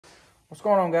What's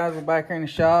going on, guys? We're back here in the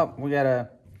shop. We got a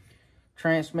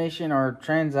transmission or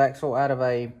transaxle out of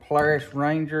a Polaris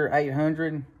Ranger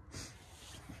 800.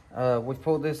 We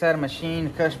pulled this out of machine.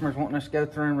 The customer's wanting us to go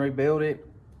through and rebuild it.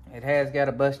 It has got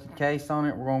a busted case on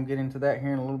it. We're going to get into that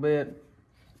here in a little bit.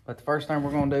 But the first thing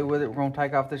we're going to do with it, we're going to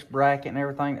take off this bracket and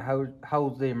everything that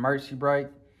holds the emergency brake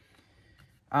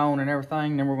on and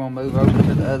everything. Then we're going to move over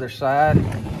to the other side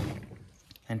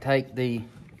and take the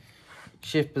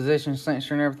shift position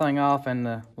sensor and everything off, and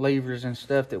the levers and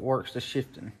stuff that works the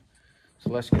shifting.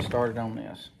 So let's get started on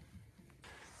this.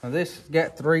 Now this has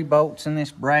got 3 bolts in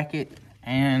this bracket,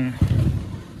 and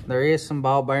there is some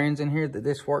ball bearings in here that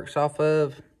this works off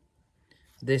of.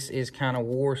 This is kind of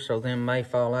wore, so them may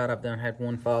fall out. I've done had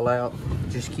one fall out.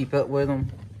 Just keep up with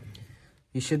them.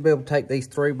 You should be able to take these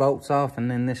 3 bolts off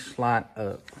and then this slide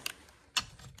up.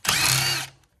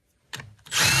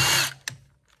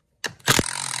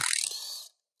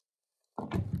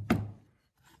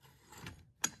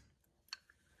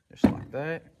 Just like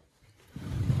that.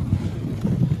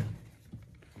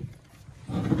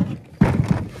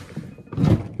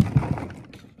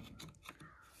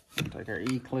 Take our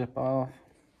E-clip off.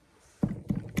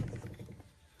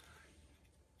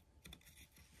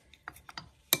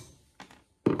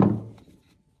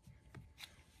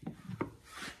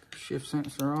 Shift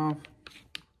sensor off.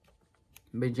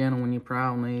 Be gentle when you pry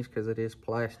on these because it is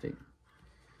plastic.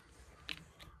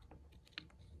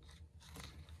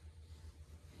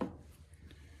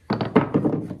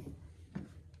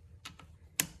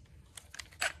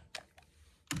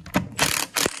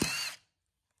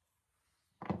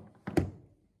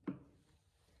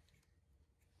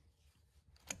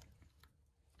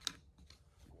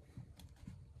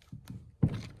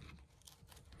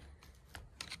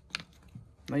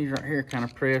 These right here kind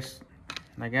of press.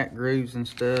 They got grooves and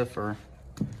stuff or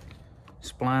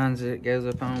splines that it goes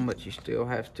up on, but you still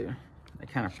have to, they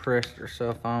kind of press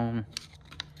themselves on.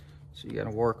 So you got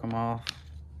to work them off.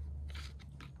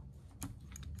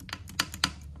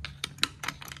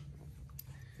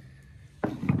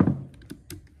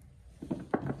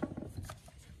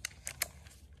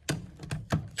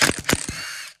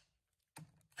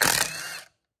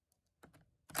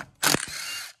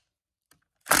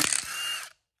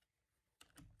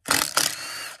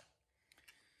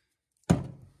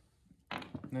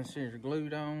 This here's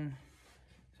glued on,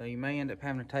 so you may end up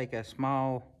having to take a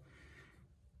small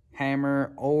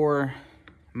hammer or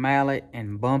mallet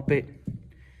and bump it.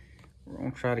 We're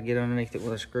gonna try to get underneath it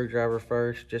with a screwdriver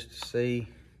first just to see.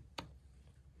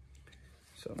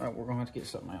 So now we're gonna have to get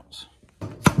something else.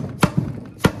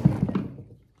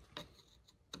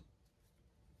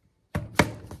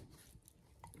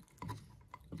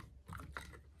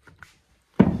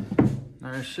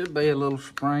 There should be a little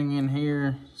spring in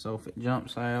here, so if it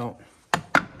jumps out,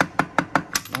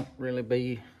 it won't really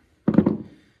be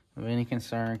of any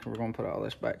concern because we're going to put all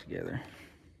this back together.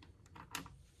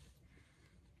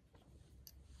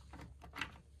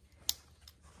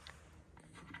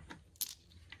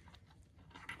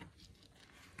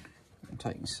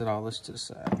 Take and set all this to the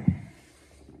side.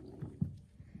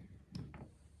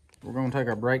 We're going to take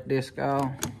our brake disc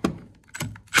off.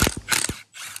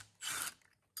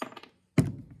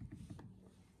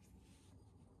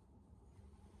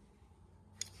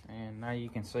 And now you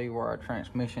can see where our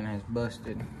transmission has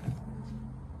busted.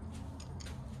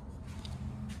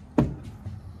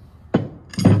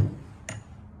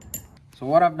 So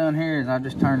what I've done here is I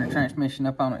just turned the transmission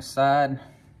up on its side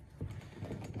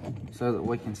so that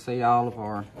we can see all of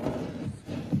our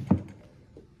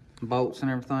bolts and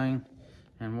everything.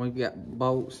 And we've got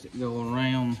bolts that go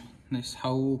around this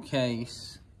whole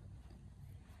case.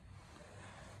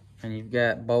 And you've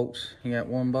got bolts, you got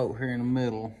one bolt here in the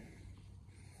middle.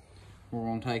 We're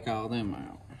gonna take all them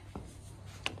out.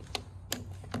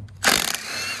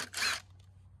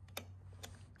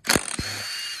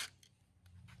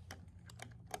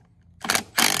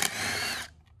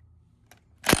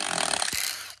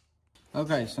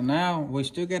 Okay, so now we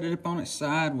still got it up on its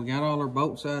side. We got all our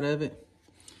bolts out of it.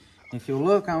 If you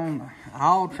look on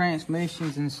all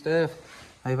transmissions and stuff,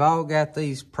 they've all got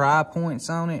these pry points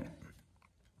on it.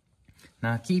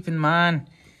 Now keep in mind,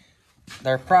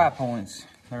 they're pry points.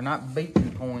 They're not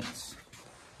beating points.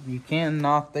 You can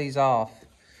knock these off.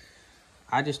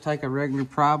 I just take a regular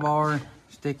pry bar,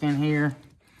 stick in here,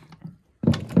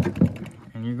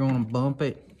 and you're gonna bump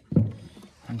it.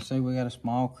 And see we got a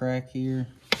small crack here.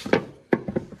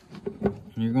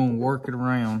 And you're gonna work it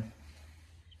around.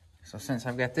 So since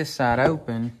I've got this side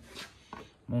open, I'm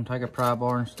gonna take a pry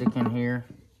bar and stick in here.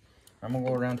 I'm gonna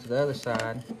go around to the other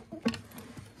side,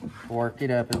 work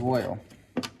it up as well.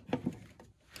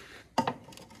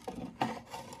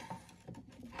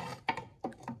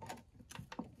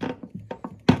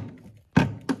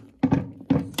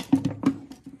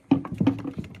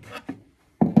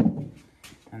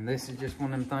 this is just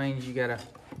one of them things you gotta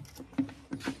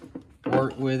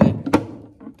work with it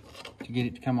to get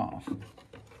it to come off.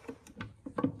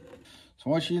 So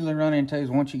what you usually run into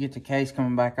is once you get the case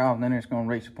coming back off, then it's going to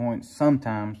reach a point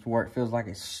sometimes where it feels like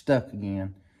it's stuck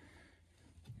again.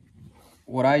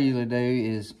 What I usually do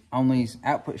is on these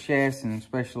output shafts, and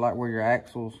especially like where your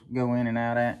axles go in and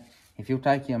out at, if you'll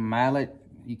take your mallet,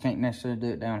 you can't necessarily do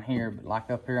it down here, but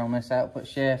like up here on this output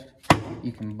shaft,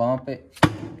 you can bump it.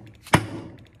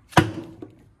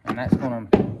 And that's going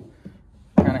to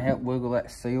kind of help wiggle that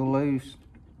seal loose.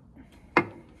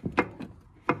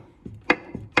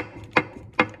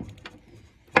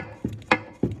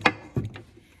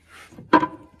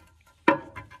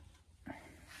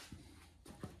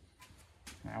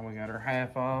 Now we got our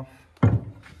half off,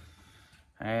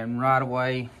 and right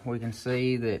away we can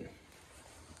see that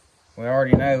we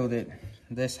already know that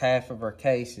this half of our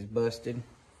case is busted.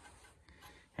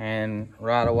 And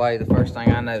right away the first thing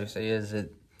I notice is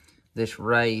that this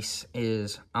race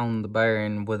is on the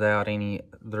bearing without the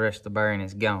rest of the bearing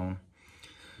is gone.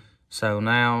 So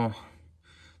now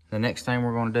the next thing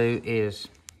we're going to do is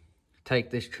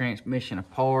take this transmission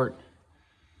apart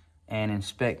and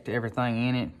inspect everything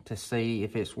in it to see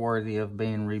if it's worthy of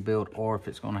being rebuilt or if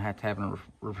it's going to have a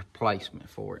replacement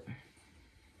for it.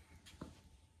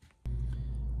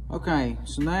 Okay,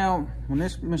 so now when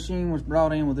this machine was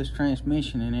brought in with this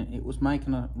transmission in it, it was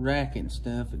making a racket and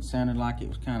stuff. It sounded like it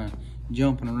was kind of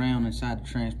jumping around inside the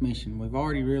transmission. We've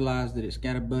already realized that it's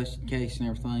got a busted case and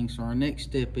everything, so our next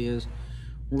step is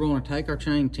we're going to take our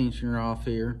chain tensioner off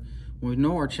here. We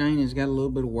know our chain has got a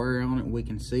little bit of wear on it. We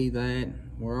can see that.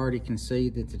 We already can see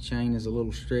that the chain is a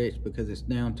little stretched because it's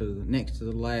down to next to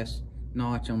the last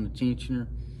notch on the tensioner.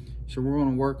 So we're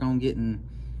going to work on getting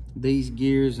these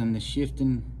gears and the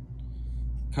shifting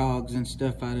cogs and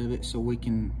stuff out of it so we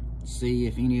can see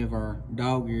if any of our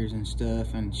dog gears and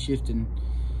stuff and shifting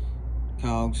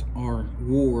cogs are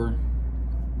wore,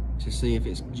 to see if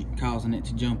it's causing it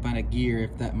to jump out of gear,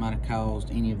 if that might have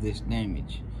caused any of this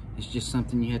damage. It's just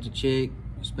something you have to check,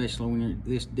 especially when you're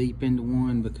this deep into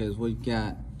one, because we've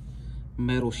got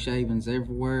metal shavings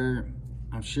everywhere.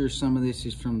 I'm sure some of this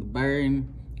is from the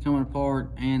bearing coming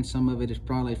apart, and some of it is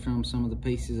probably from some of the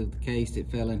pieces of the case that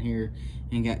fell in here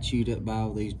and got chewed up by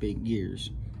all these big gears.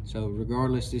 So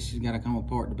regardless, this has got to come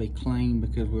apart to be clean,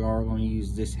 because we are going to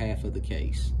use this half of the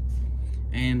case.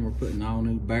 And we're putting all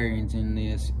new bearings in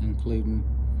this, including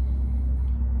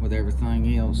with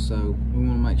everything else. So we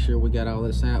want to make sure we got all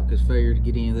this out, because failure to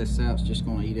get any of this out is just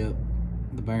going to eat up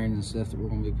the bearings and stuff that we're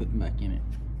going to be putting back in it.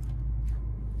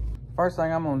 First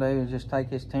thing I'm going to do is just take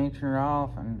this tensioner off,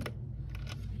 and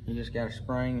you just got a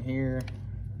spring here.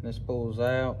 This pulls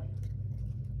out,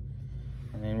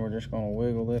 and then we're just going to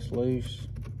wiggle this loose.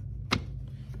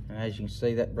 And as you can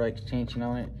see, that breaks tension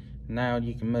on it. Now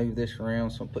you can move this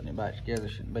around, so putting it back together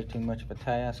shouldn't be too much of a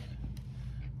task.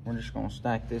 We're just going to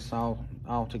stack this all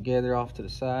together off to the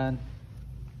side.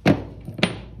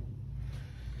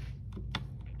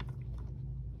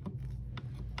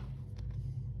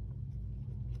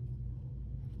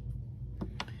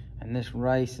 And this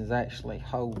race is actually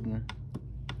holding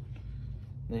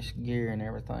this gear and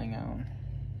everything on.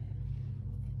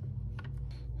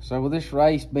 So with this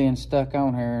race being stuck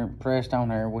on here, pressed on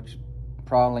here, which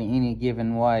probably any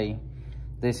given way,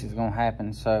 this is going to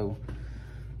happen. So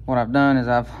what I've done is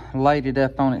I've laid it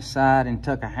up on its side and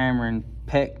took a hammer and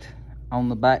pecked on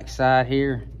the back side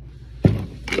here,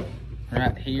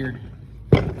 right here,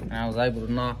 and I was able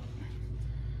to knock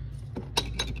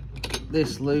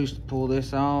this loose to pull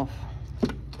this off.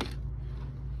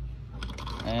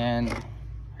 And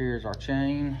here's our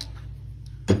chain,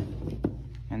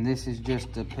 and this is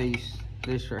just a piece.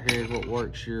 This right here is what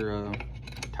works your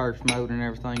turf mode and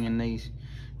everything in these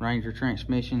Ranger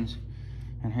transmissions.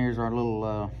 And here's our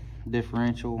little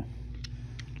differential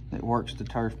that works the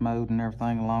turf mode and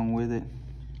everything along with it.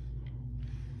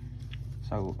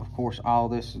 So of course all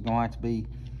this is going to have to be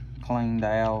cleaned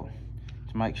out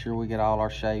to make sure we get all our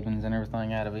shavings and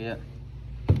everything out of it.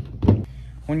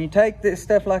 When you take this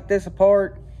stuff like this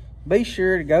apart, be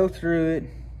sure to go through it,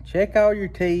 check all your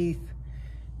teeth.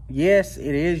 Yes,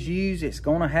 it is used, it's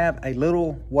going to have a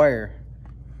little wear,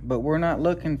 but we're not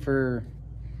looking for,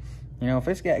 you know, if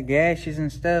it's got gashes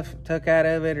and stuff took out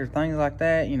of it or things like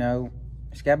that, you know,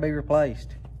 it's got to be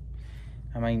replaced.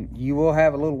 I mean, you will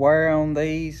have a little wear on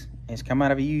these. It's come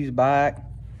out of a used bike,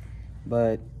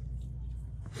 but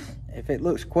if it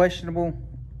looks questionable,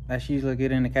 that's usually a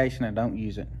good indication I don't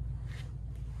use it.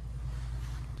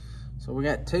 So we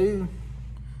got two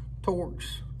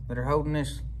torques that are holding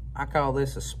this. I call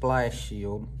this a splash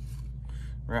shield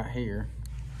right here.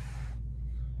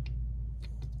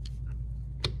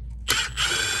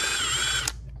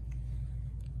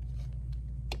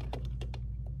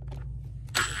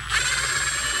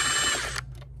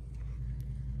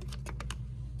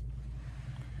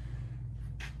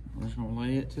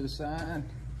 to the side.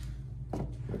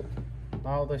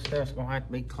 All this stuff's gonna have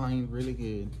to be cleaned really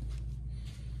good.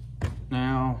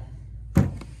 Now,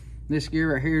 this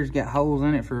gear right here has got holes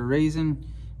in it for a reason.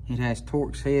 It has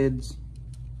Torx heads,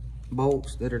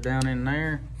 bolts that are down in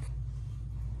there.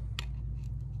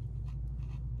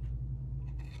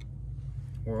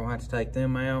 We're gonna have to take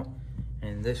them out.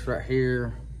 And this right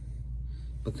here,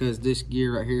 because this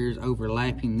gear right here is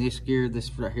overlapping this gear,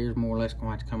 this right here is more or less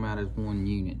gonna have to come out as one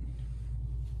unit.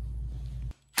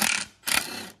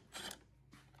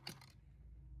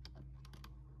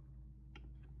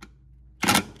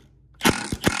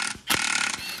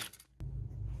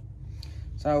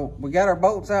 So we got our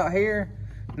bolts out here.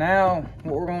 Now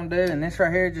what we're gonna do, and this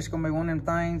right here is just gonna be one of them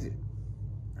things,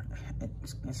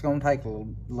 it's gonna take a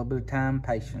little bit of time,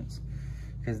 patience,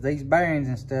 because these bearings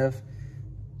and stuff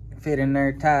fit in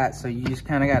there tight, so you just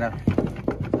kind of gotta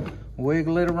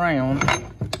wiggle it around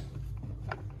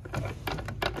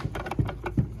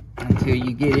until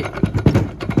you get it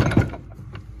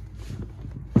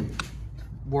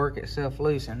work itself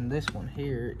loose. And this one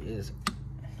here is,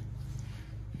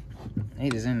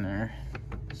 it is in there.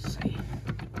 Let's see.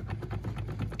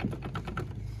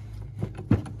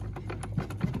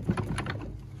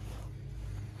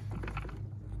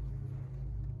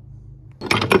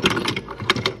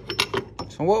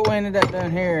 So what we ended up doing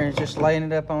here is just laying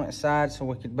it up on its side so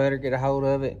we could better get a hold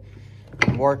of it,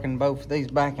 and working both of these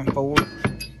back and forth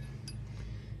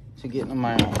to get them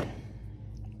out.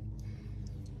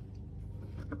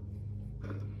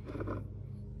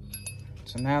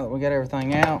 So now that we got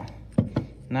everything out,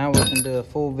 now we can do a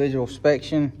full visual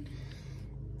inspection.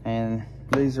 And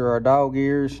these are our dog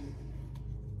ears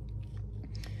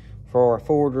for our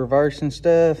forward, reverse and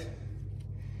stuff.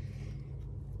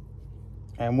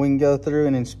 And we can go through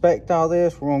and inspect all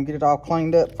this. We're gonna get it all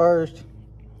cleaned up first,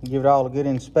 give it all a good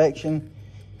inspection,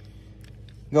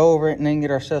 go over it, and then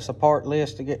get ourselves a part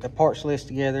list to get the parts list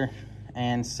together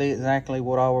and see exactly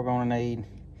what all we're gonna need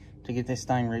to get this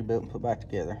thing rebuilt and put back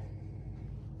together.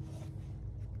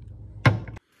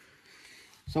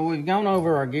 So we've gone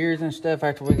over our gears and stuff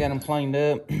after we got them cleaned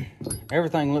up.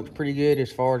 Everything looks pretty good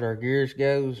as far as our gears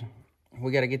goes.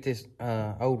 We got to get this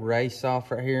old race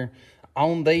off right here.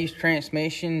 On these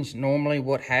transmissions, normally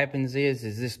what happens is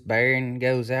this bearing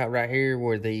goes out right here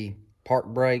where the park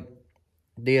brake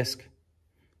disc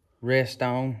rests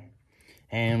on.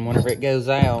 And whenever it goes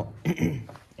out,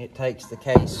 it takes the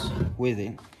case with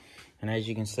it. And as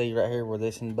you can see right here where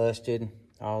this is busted,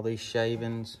 all these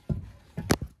shavings,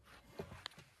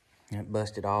 it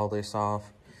busted all this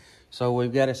off. So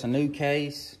we've got us a new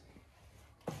case.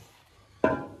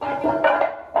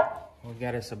 We've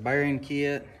got us a bearing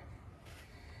kit.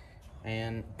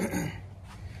 And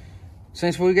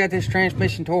since we got this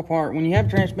transmission tore apart, when you have a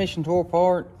transmission tore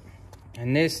apart,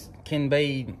 and this can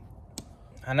be,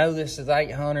 I know this is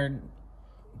 800,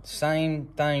 same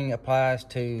thing applies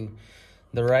to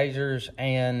the Razors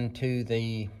and to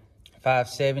the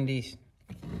 570s.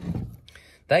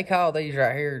 They call these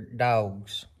right here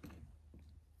dogs,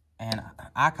 and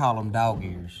I call them dog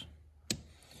ears.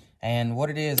 And what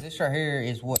it is, this right here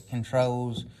is what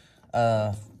controls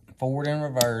forward and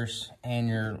reverse and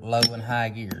your low and high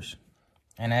gears.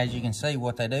 And as you can see,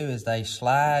 what they do is they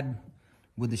slide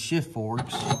with the shift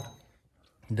forks,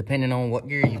 depending on what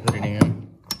gear you put it in,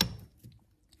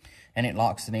 and it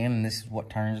locks it in, and this is what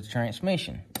turns the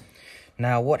transmission.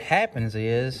 Now what happens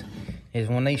is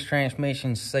when these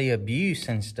transmissions see abuse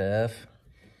and stuff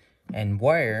and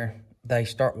wear, they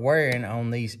start wearing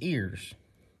on these ears.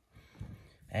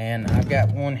 And I've got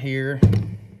one here.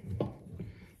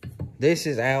 This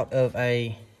is out of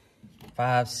a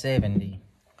 570.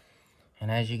 And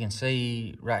as you can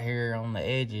see right here on the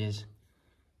edges,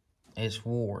 it's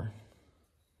wore.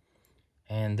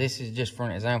 And this is just for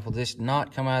an example. This did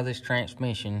not come out of this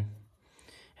transmission.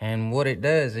 And what it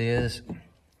does is,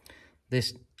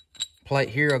 this plate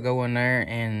here will go in there,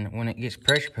 and when it gets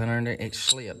pressure put under it, it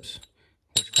slips,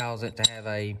 which causes it to have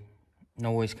a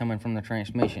noise coming from the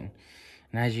transmission.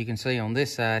 And as you can see on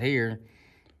this side here,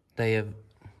 they have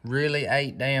really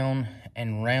ate down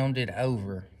and rounded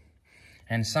over.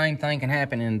 And the same thing can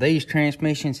happen in these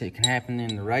transmissions. It can happen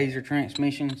in the Razor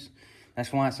transmissions.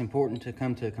 That's why it's important to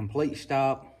come to a complete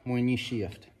stop when you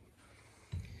shift.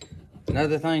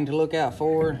 Another thing to look out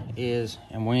for is,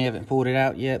 and we haven't pulled it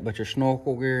out yet, but your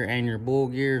snorkel gear and your bull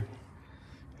gear,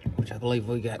 which I believe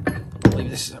we got,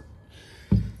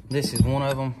 this is one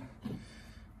of them.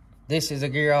 This is a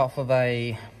gear off of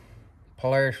a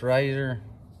Polaris Razor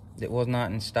that was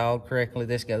not installed correctly.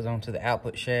 This goes onto the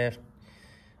output shaft.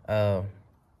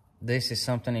 This is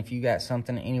something, if you got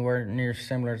something anywhere near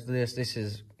similar to this, this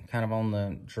is kind of on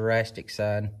the drastic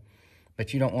side.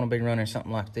 But you don't want to be running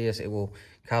something like this. It will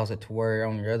cause it to wear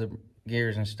on your other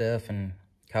gears and stuff and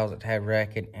cause it to have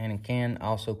racket, and it can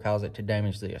also cause it to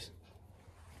damage this.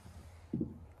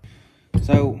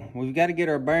 So we've got to get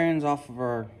our bearings off of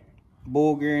our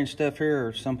bull gear and stuff here,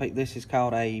 or some people, this is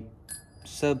called a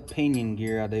sub-pinion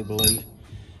gear, I do believe.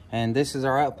 And this is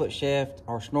our output shaft.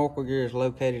 Our snorkel gear is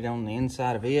located on the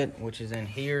inside of it, which is in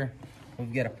here.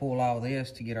 We've got to pull all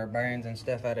this to get our bearings and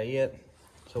stuff out of it,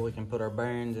 so we can put our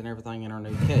bearings and everything in our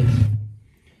new case.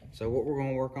 So what we're going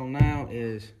to work on now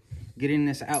is getting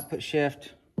this output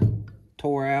shaft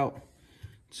tore out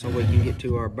so we can get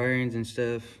to our bearings and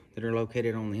stuff that are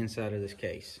located on the inside of this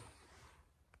case.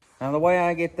 Now the way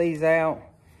I get these out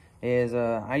is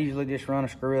I usually just run a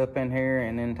screw up in here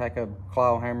and then take a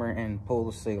claw hammer and pull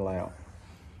the seal out.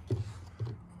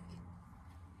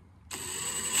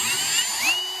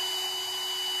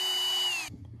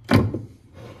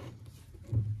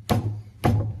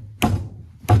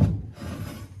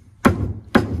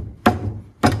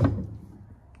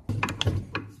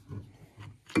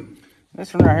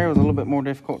 This one right here was a little bit more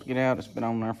difficult to get out. It's been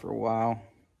on there for a while.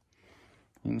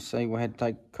 You can see we had to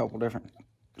take a couple different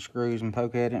screws and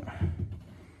poke at it.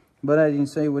 But as you can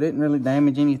see, we didn't really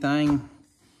damage anything.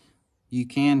 You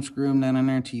can screw them down in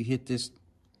there until you hit this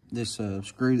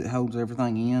screw that holds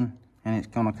everything in, and it's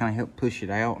gonna kind of help push it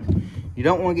out. You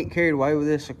don't want to get carried away with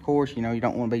this, of course. You know, you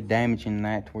don't want to be damaging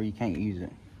that to where you can't use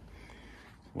it.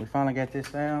 So we finally got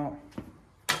this out.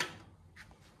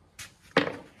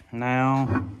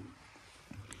 Now,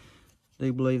 I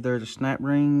do believe there's a snap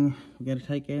ring we got to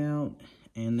take out,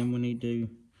 and then we need to,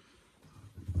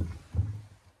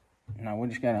 no, we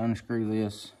just got to unscrew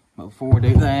this. But before we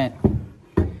do that,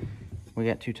 we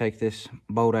got to take this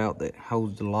bolt out that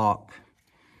holds the lock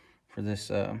for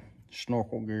this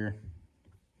snorkel gear.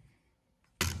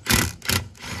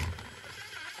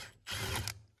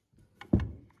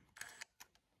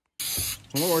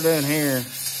 What we're doing here,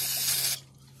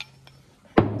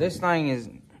 this thing is,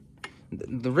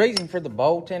 the reason for the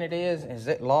bolt in it is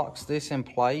it locks this in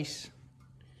place.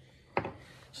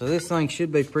 So this thing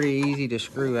should be pretty easy to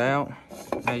screw out,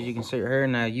 as you can see right here.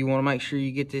 Now you want to make sure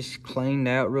you get this cleaned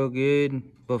out real good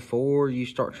before you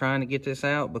start trying to get this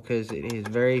out, because it is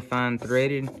very fine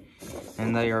threaded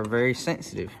and they are very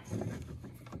sensitive.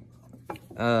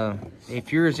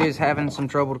 If yours is having some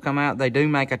trouble to come out, they do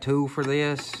make a tool for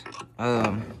this.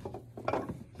 I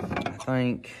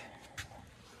think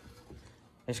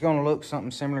it's going to look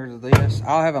something similar to this.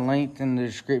 I'll have a link in the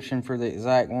description for the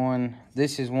exact one.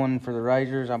 This is one for the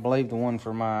razors. I believe the one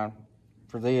for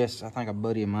this, I think a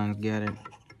buddy of mine's got it.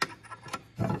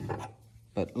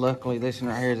 But luckily this one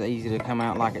right here is easy to come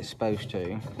out like it's supposed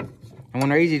to. And when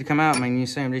they're easy to come out, I mean, you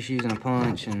see them just using a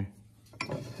punch and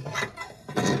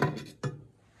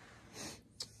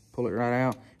pull it right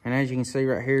out. And as you can see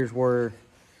right here is where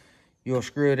you'll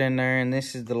screw it in there, and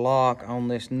this is the lock on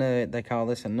this nut. They call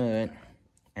this a nut.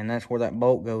 And that's where that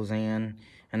bolt goes in,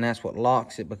 and that's what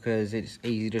locks it, because it's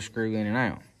easy to screw in and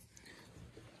out.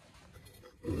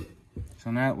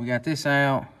 So now that we got this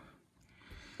out,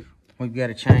 we've got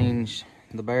to change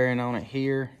the bearing on it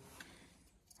here.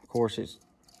 Of course,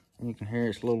 you can hear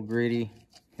it's a little gritty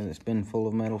because it's been full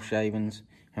of metal shavings,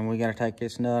 and we got to take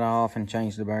this nut off and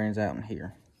change the bearings out in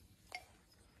here.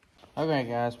 Okay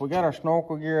guys, we got our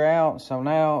snorkel gear out. So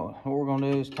now what we're going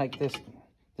to do is take this.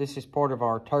 This is part of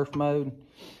our turf mode.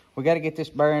 We got to get this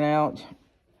bearing out.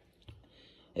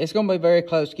 It's going to be very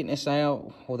close to getting this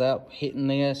out without hitting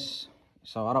this.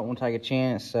 So I don't want to take a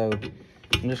chance. So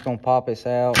I'm just going to pop this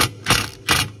out. And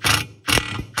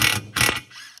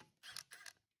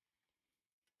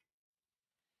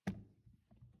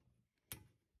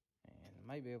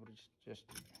maybe able to just,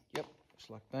 yep,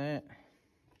 just like that.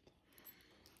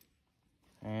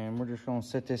 And we're just going to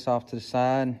set this off to the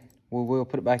side. We will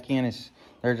put it back in.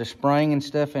 There's a spring and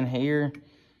stuff in here.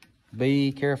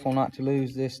 Be careful not to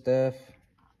lose this stuff.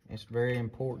 It's very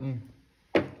important.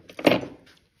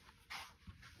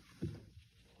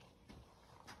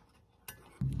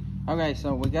 Okay,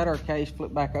 so we got our case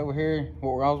flipped back over here.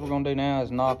 All we're going to do now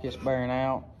is knock this bearing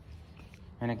out.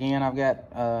 And again, I've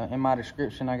got, in my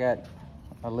description, I got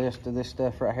a list of this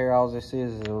stuff right here. All this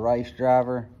is a race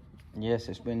driver. Yes,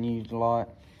 it's been used a lot.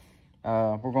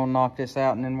 We're going to knock this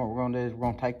out, and then what we're going to do is we're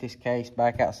going to take this case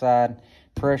back outside,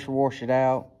 pressure wash it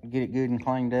out, get it good and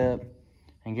cleaned up,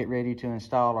 and get ready to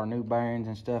install our new bearings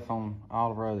and stuff on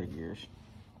all of our other gears.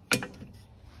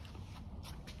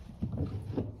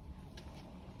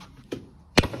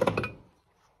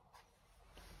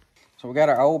 So we got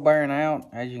our old bearing out.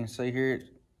 As you can see here, it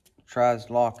tries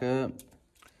to lock up.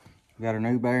 We got our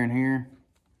new bearing here.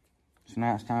 So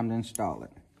now it's time to install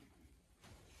it.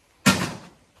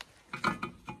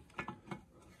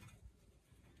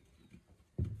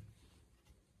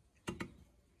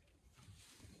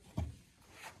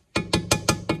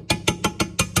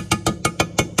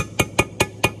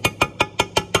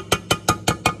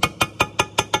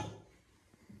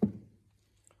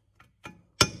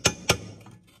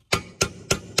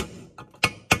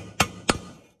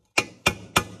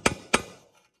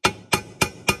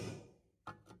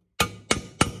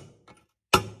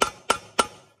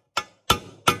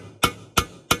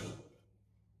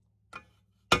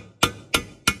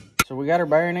 So we got our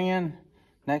bearing in.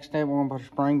 Next step, we're gonna put a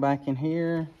spring back in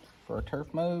here for a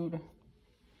turf mode.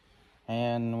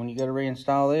 And when you go to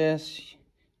reinstall this,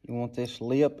 you want this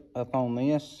lip up on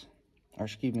this, or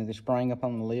excuse me, the spring up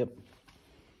on the lip.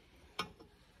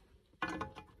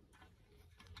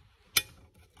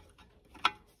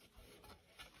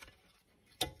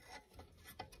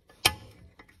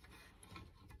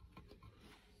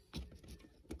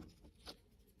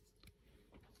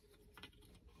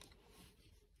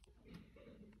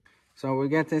 So we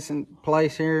got this in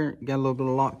place here. Got a little bit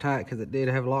of Loctite because it did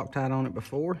have Loctite on it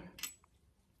before.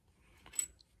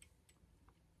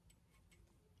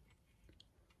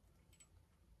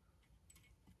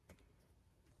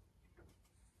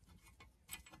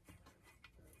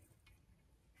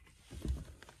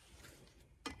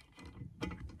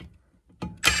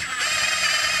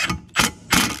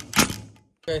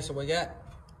 Okay, so we got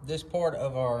this part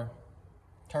of our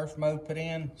turf mode put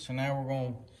in. So now we're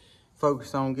going to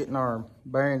focus on getting our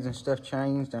bearings and stuff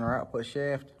changed and our output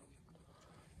shaft.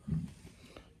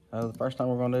 The first thing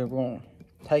we're going to do, we're going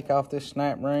to take off this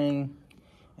snap ring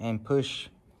and push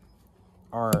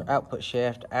our output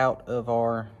shaft out of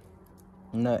our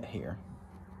nut here.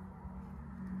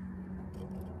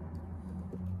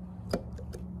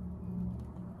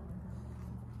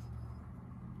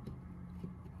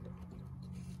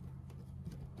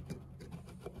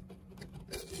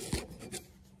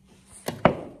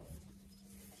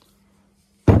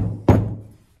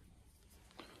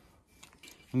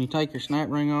 When you take your snap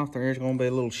ring off, there's going to be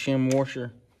a little shim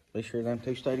washer. Be sure them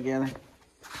two stay together.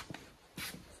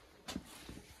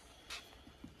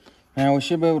 Now we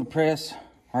should be able to press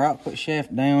our output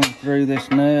shaft down through this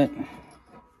nut.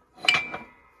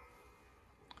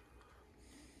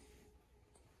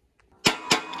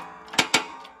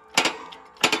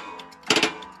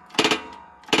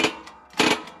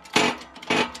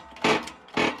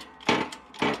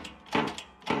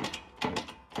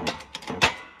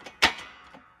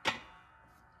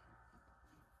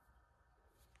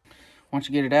 Once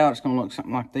you get it out, it's going to look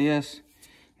something like this.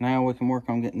 Now we can work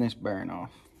on getting this bearing off.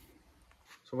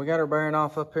 So we got our bearing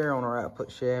off up here on our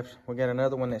output shaft. We got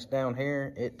another one that's down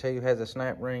here. It too has a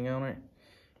snap ring on it.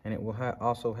 And it will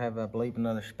also have, I believe,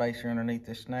 another spacer underneath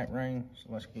this snap ring.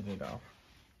 So let's get it off.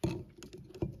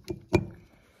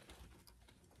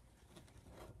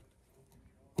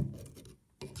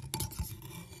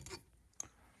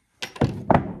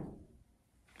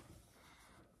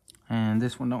 And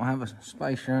this one don't have a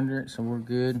spacer under it, so we're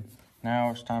good. Now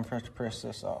it's time for us to press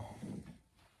this off.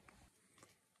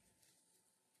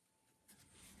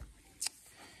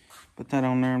 Put that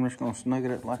on there. I'm just going to snug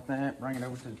it up like that. Bring it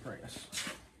over to the press.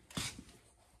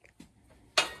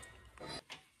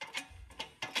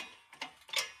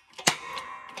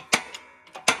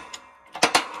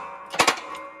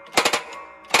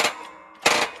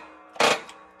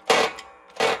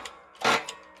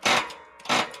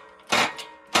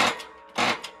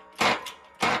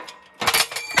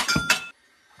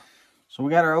 So we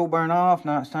got our old bearing off.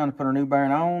 Now it's time to put our new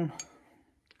bearing on.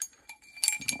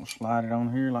 I'm gonna slide it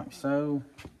on here like so.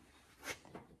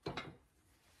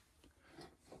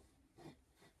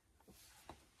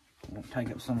 I'm gonna take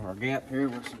up some of our gap here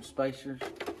with some spacers.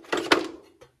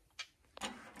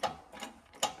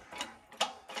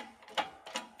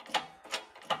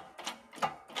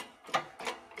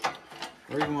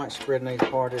 The reason why it's spreading these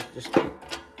apart is just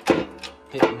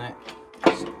hitting that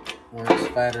where it's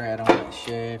fatter at on that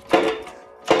shaft.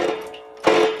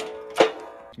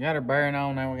 Got our bearing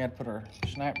on, now we got to put our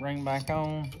snap ring back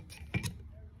on.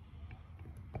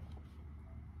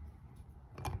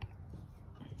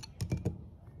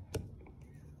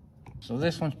 So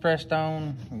this one's pressed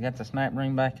on, we got the snap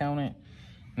ring back on it.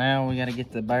 Now we got to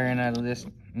get the bearing out of this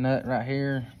nut right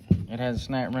here. It has a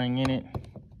snap ring in it.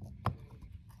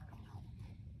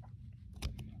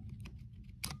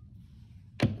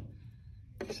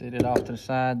 Set it off to the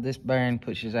side. This bearing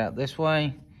pushes out this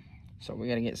way. So we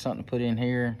got to get something to put in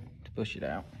here to push it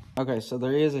out. Okay, so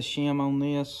there is a shim on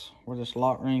this where this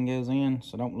lock ring goes in,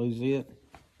 so don't lose it.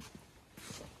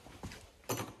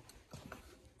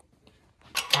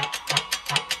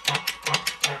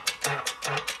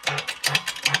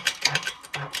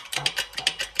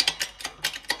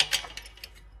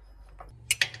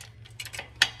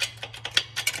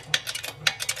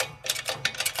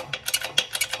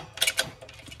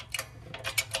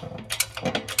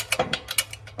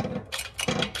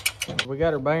 We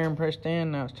got our bearing pressed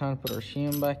in. Now it's time to put our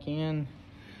shim back in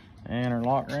and our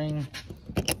lock ring.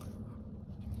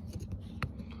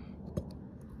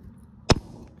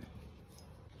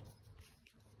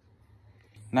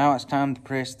 Now it's time to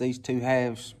press these two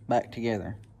halves back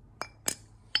together.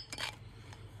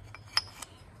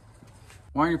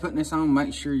 While you're putting this on,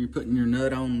 make sure you're putting your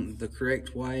nut on the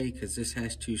correct way, because this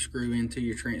has to screw into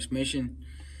your transmission.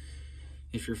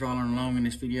 If you're following along in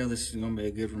this video, this is going to be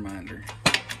a good reminder.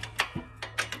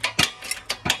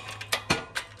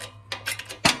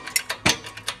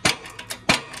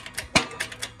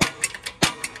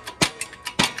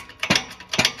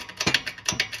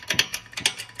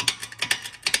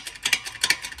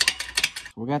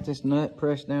 We got this nut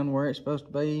pressed down where it's supposed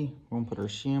to be. We're going to put our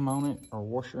shim on it, our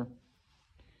washer.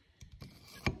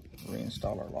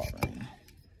 Reinstall our lock ring.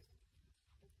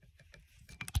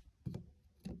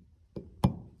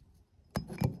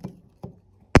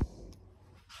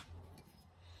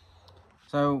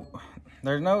 So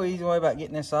there's no easy way about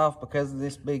getting this off because of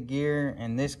this big gear,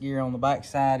 and this gear on the back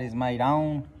side is made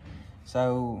on.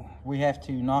 So we have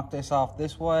to knock this off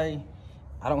this way.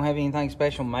 I don't have anything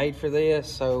special made for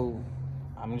this, so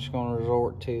I'm just going to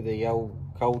resort to the old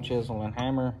cold chisel and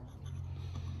hammer.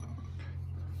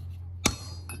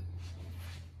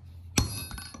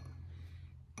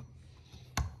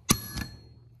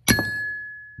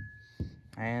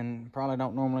 And probably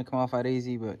don't normally come off that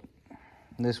easy, but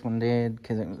this one did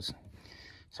because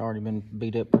it's already been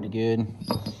beat up pretty good.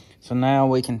 So now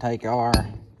we can take our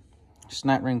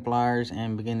snap ring pliers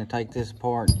and begin to take this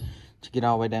apart to get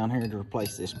all the way down here to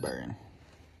replace this bearing.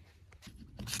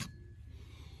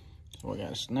 So we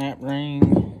got a snap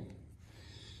ring.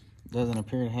 Doesn't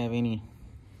appear to have any.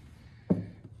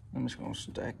 I'm just going to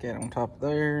stack that on top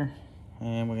there.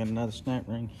 And we got another snap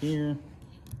ring here.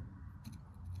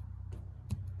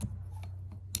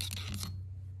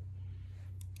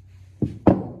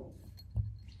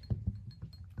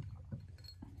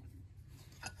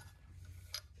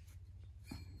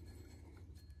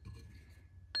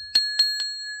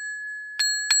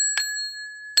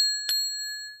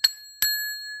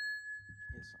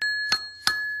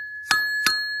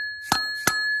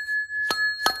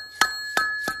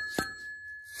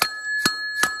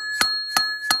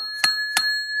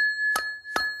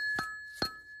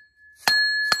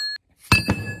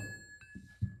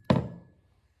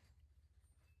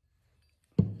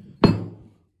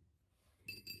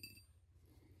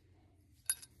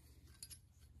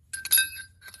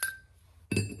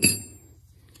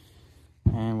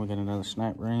 And we got another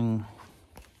snap ring.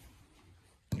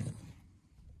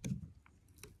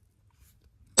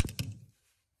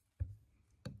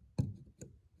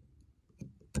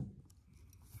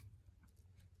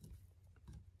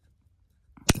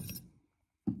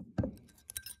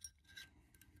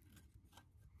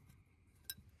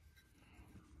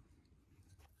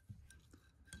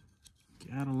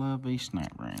 Gotta love these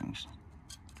snap rings.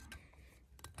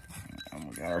 And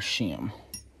we got our shim.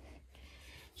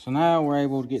 So now we're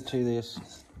able to get to this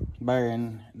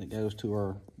bearing that goes to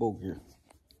our bull gear.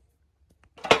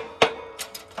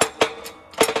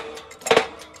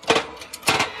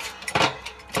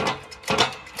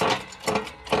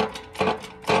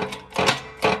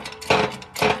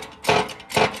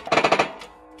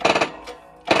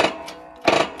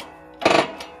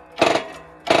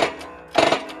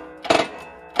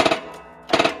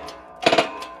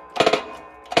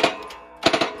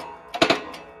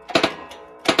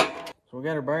 So we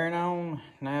got our bearing on.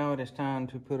 Now it is time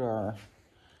to put our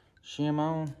shim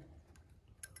on.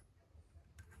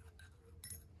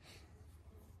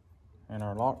 And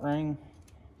our lock ring.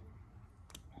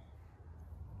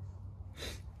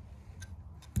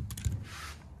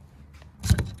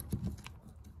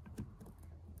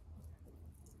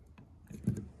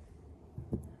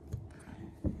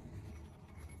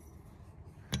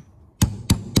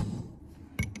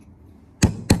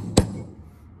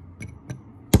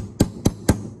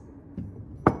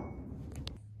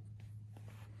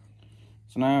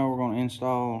 So now we're going to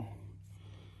install,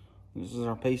 this is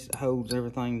our piece that holds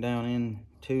everything down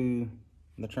into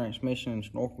the transmission and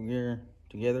snorkel gear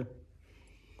together.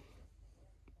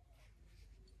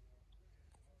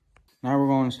 Now we're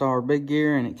going to install our big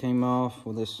gear, and it came off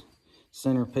with this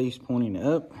center piece pointing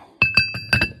up.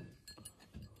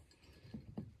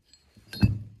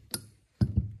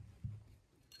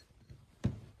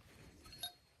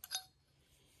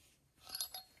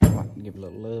 I like to give it a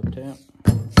little love tap.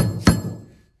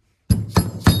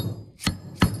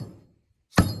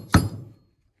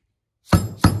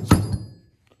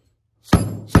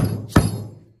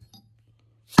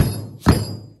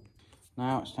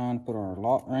 Now it's time to put our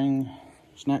lock ring,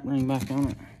 snap ring back on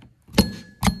it.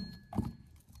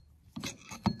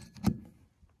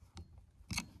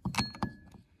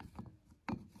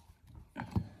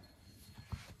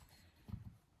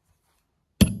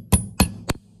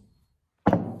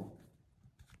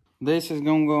 This is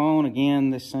gonna go on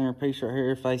again. This center piece right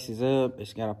here faces up.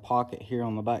 It's got a pocket here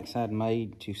on the back side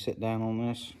made to sit down on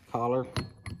this collar.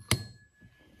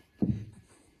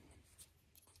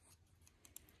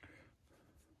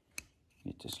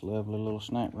 Get this lovely little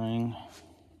snap ring.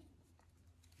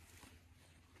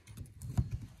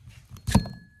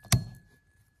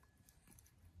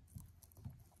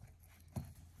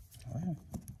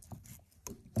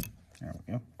 There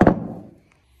we go.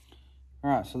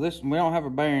 Alright, so this, we don't have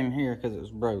a bearing here because it was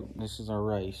broke. This is our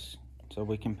race. So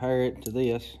we compare it to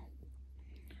this,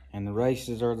 and the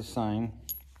races are the same,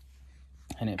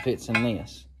 and it fits in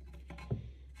this.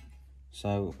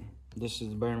 So this is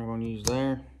the bearing we're going to use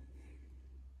there.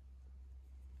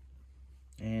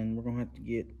 And we're going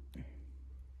to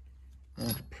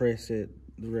have to press it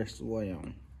the rest of the way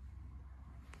on.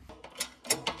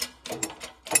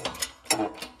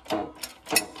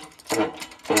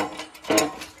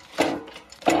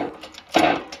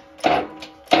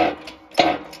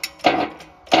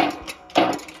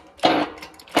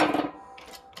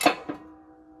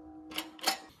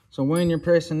 So when you're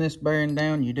pressing this bearing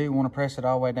down, you do want to press it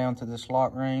all the way down to this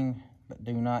lock ring, but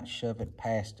do not shove it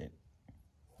past it.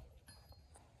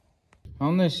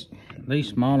 On these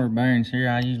smaller bearings here,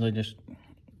 I usually just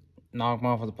knock them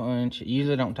off with a punch. It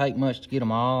usually don't take much to get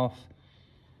them off,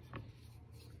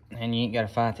 and you ain't got to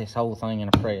fight this whole thing in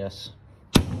a press.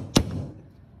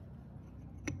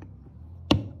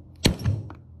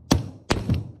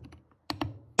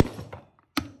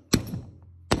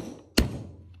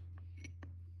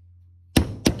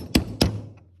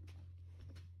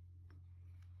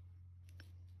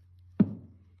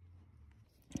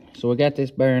 So we got this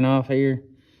bearing off here,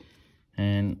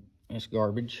 and it's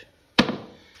garbage.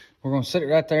 We're gonna sit it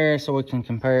right there so we can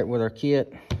compare it with our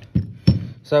kit.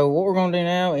 So what we're gonna do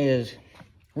now is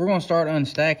we're gonna start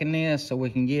unstacking this so we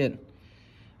can get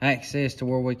access to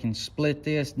where we can split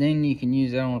this. Then you can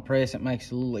use it on a press. It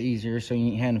makes it a little easier so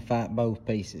you ain't having to fight both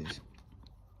pieces.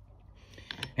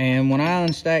 And when I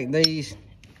unstack these,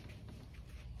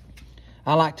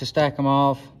 I like to stack them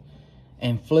off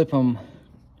and flip them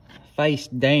face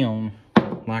down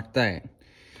like that.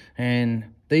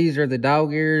 And these are the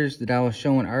dog ears that I was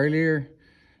showing earlier.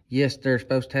 Yes, they're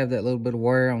supposed to have that little bit of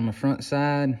wear on the front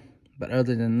side, but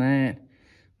other than that,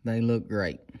 they look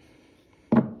great.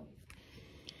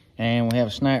 And we have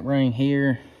a snap ring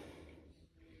here,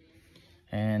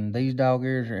 and these dog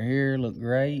ears right here look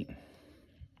great.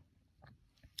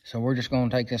 So we're just going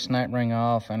to take this snap ring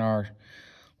off and our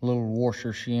little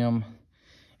washer shim,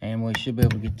 and we should be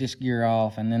able to get this gear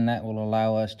off, and then that will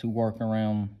allow us to work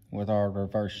around with our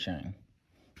reverse chain.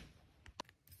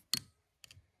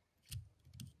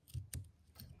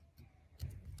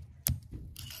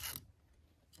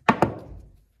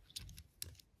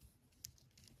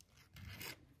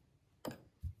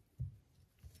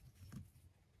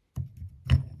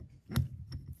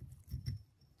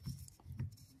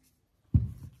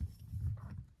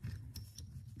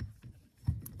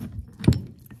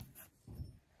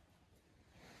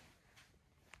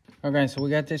 Okay, so we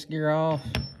got this gear off,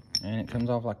 and it comes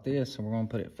off like this, so we're going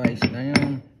to put it face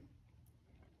down.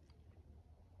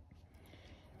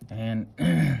 And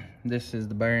this is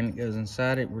the bearing that goes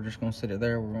inside it. We're just going to sit it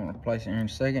there. We're going to replace it here in a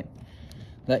second.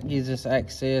 That gives us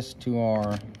access to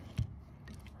our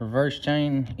reverse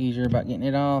chain, easier about getting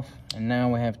it off. And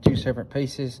now we have two separate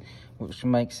pieces, which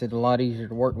makes it a lot easier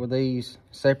to work with these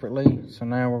separately. So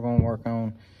now we're going to work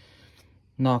on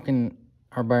knocking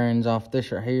our bearings off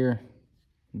this right here.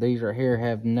 These right here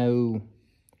have no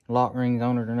lock rings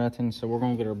on it or nothing, so we're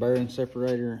going to get our bearing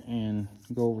separator and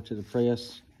go over to the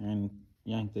press and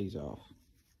yank these off.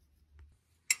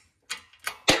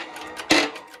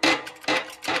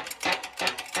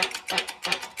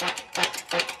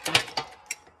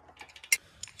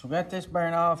 So we got this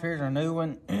bearing off. Here's our new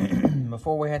one.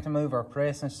 Before we have to move our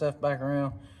press and stuff back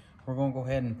around, we're going to go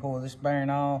ahead and pull this bearing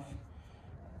off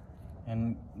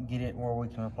and get it where we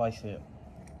can replace it.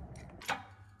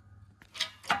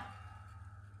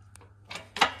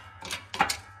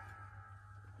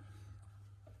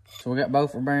 So we got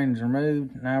both our bearings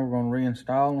removed. Now we're going to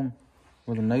reinstall them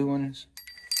with the new ones.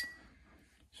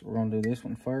 So we're going to do this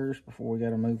one first before we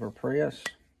got to move our press.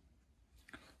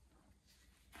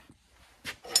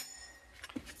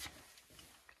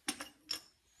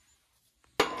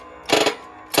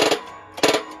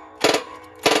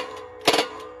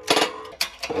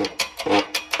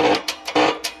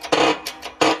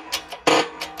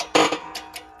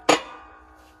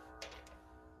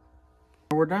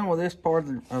 We're done with this part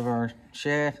of our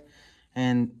shaft,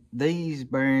 and these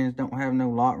bearings don't have no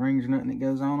lock rings or nothing that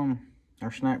goes on them,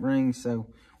 or snap rings, so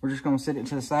we're just going to set it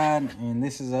to the side, and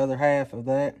this is the other half of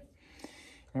that.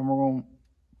 And we're going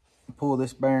to pull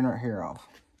this bearing right here off.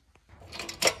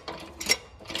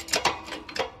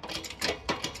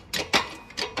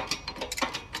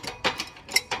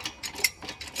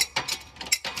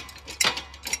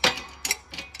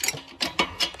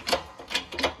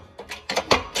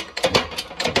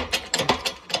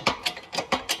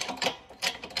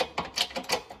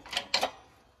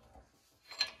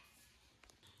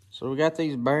 So we got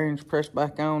these bearings pressed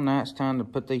back on. Now it's time to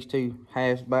put these two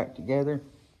halves back together.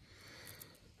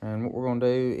 And what we're gonna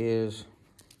do is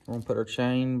we're gonna put our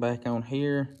chain back on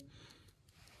here.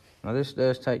 Now this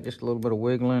does take just a little bit of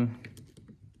wiggling.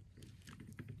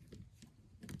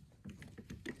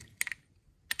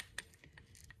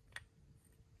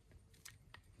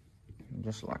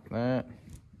 Just like that.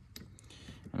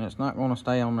 And it's not gonna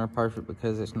stay on there perfect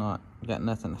because it's not got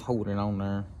nothing holding on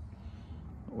there.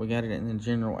 We got it in the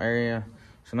general area.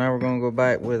 So now we're gonna go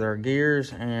back with our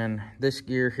gears, and this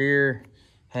gear here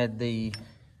had the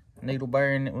needle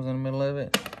bearing that was in the middle of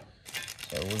it.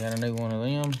 So we got a new one of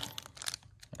them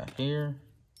right here.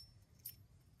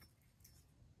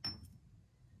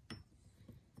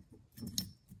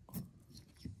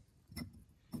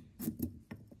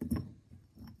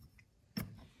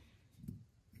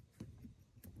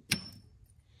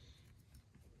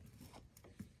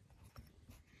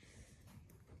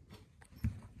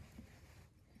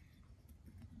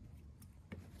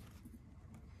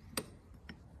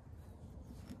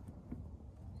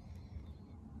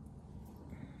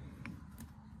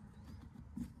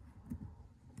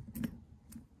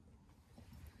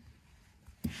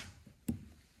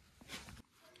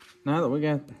 Now that we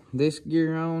got this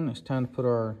gear on, it's time to put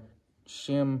our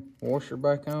shim washer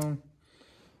back on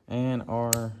and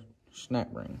our snap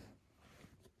ring.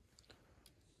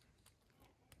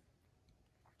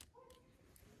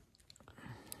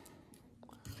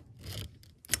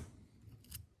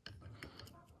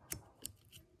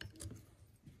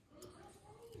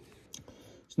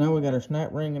 So now we got our snap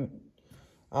ring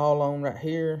all on right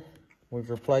here. We've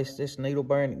replaced this needle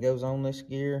bearing that goes on this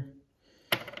gear.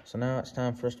 So now it's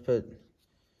time for us to put,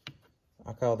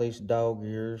 I call these dog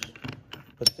gears.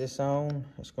 Put this on,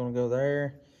 it's gonna go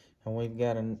there. And we've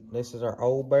got this is our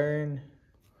old bearing.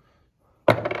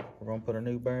 We're gonna put a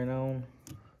new bearing on.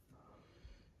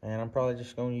 And I'm probably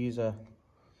just gonna use a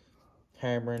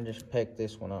hammer and just peck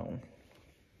this one on.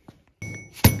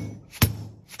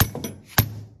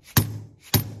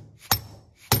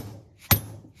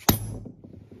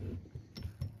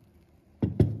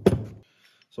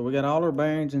 So we got all our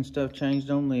bearings and stuff changed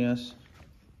on this.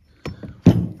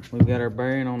 We've got our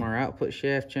bearing on our output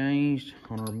shaft changed,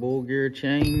 on our bull gear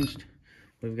changed.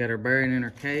 We've got our bearing in our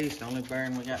case. The only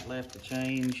bearing we got left to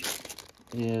change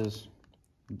is,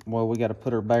 well, we got to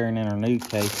put our bearing in our new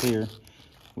case here,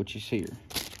 which is here.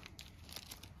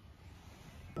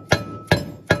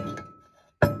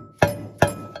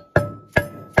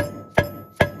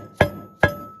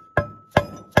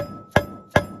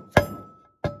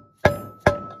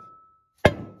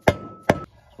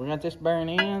 We got this bearing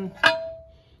in.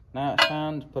 Now it's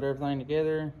time to put everything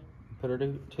together, put our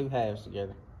two halves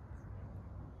together.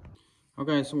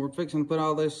 Okay, so we're fixing to put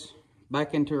all this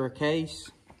back into our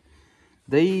case.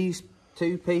 These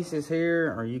two pieces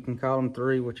here, or you can call them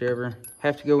three, whichever,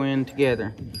 have to go in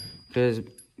together because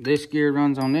this gear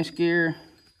runs on this gear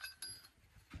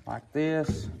like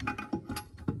this.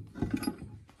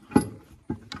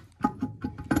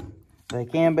 They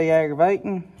can be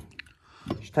aggravating.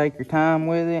 Just take your time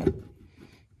with it.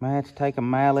 Might have to take a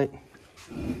mallet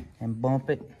and bump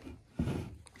it.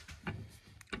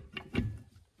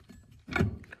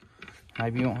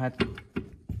 Maybe you won't have to,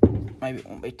 maybe it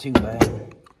won't be too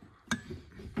bad.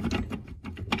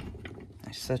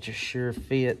 It's such a sure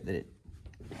fit that it,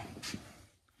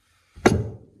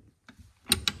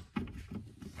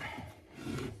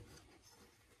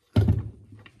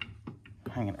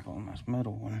 hanging up on this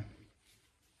middle one.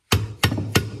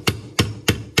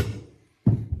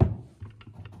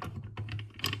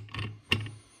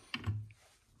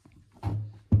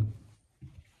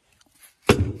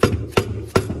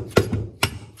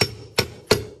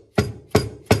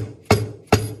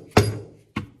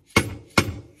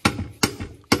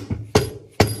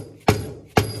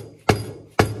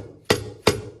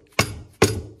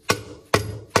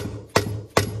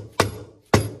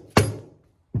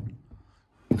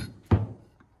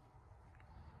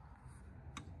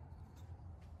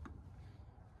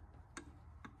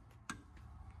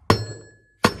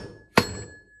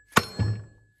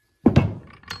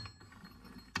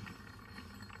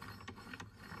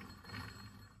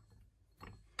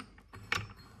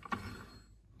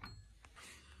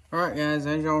 Alright guys,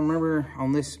 as y'all remember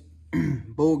on this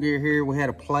bull gear here, we had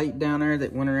a plate down there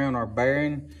that went around our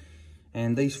bearing.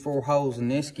 And these 4 holes in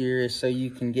this gear is so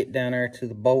you can get down there to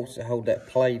the bolts that hold that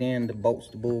plate in that bolts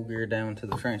the bull gear down to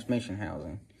the transmission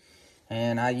housing.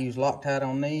 And I use Loctite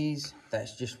on these.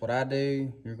 That's just what I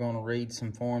do. You're going to read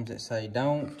some forms that say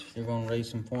don't. You're going to read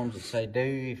some forms that say do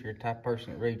if you're the type of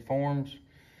person that read forms.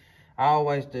 I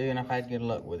always do, and I've had good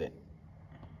luck with it.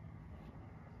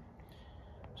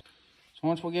 So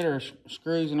once we get our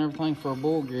screws and everything for our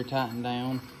bull gear tightened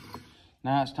down,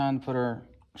 now it's time to put our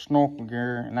snorkel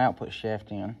gear and output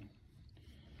shaft in.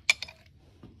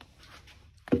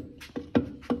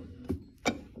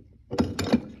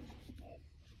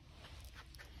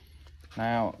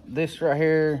 Now this right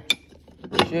here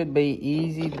should be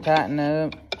easy to tighten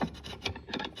up.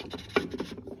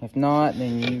 If not,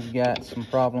 then you've got some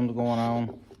problems going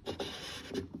on.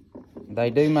 They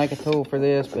do make a tool for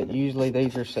this, but usually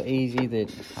these are so easy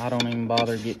that I don't even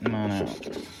bother getting mine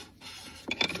out.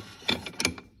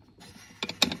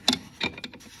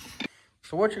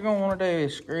 So what you're going to want to do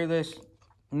is screw this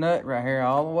nut right here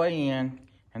all the way in,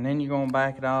 and then you're going to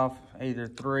back it off either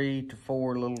 3 to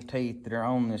 4 little teeth that are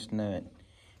on this nut.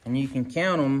 And you can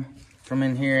count them from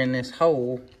in here in this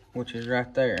hole, which is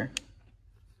right there.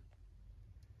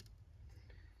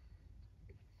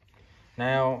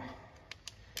 Now,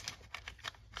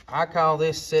 I call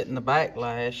this setting the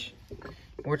backlash.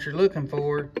 What you're looking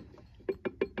for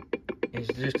is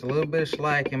just a little bit of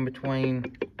slack in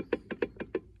between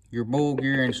your bull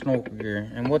gear and snorkel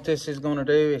gear. And what this is going to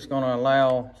do, it's going to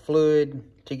allow fluid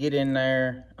to get in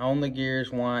there on the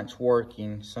gears while it's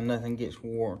working, so nothing gets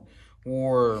wore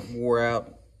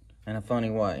out in a funny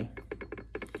way.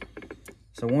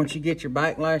 So once you get your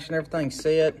backlash and everything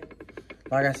set,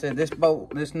 like I said, this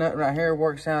nut right here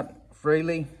works out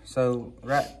freely. So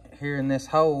right here in this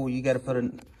hole, you got to put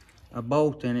a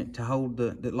bolt in it to hold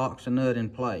that locks the nut in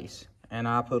place. And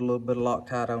I put a little bit of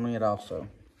Loctite on it also.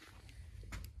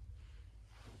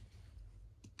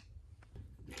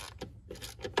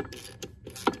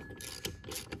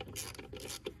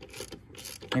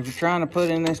 If you're trying to put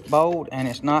in this bolt and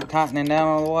it's not tightening down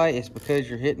all the way, it's because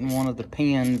you're hitting one of the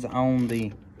pins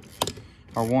on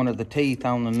or one of the teeth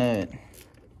on the nut.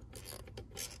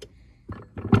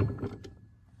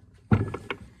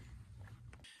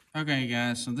 Okay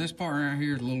guys, so this part right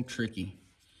here is a little tricky.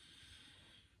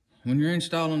 When you're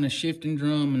installing the shifting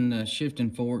drum and the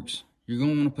shifting forks, you're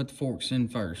going to want to put the forks in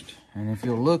first. And if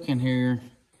you'll look in here,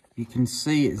 you can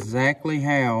see exactly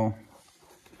how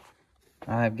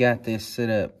I've got this set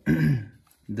up.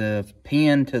 The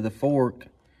pin to the fork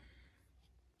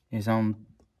is on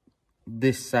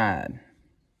this side,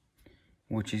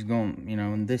 which is going,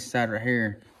 on this side right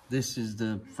here. This is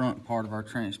the front part of our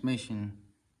transmission.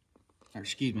 Or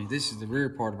excuse me, this is the rear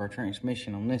part of our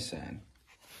transmission on this side.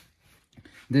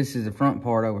 This is the front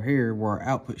part over here where our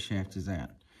output shaft is at.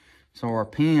 So our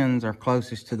pins are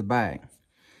closest to the back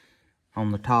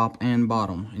on the top and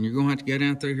bottom. And you're going to have to go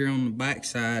down through here on the back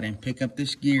side and pick up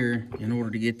this gear in order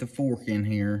to get the fork in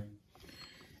here.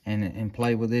 And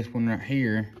play with this one right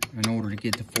here in order to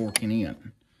get the fork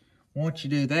in. Once you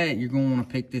do that, you're going to want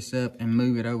to pick this up and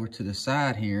move it over to the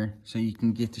side here so you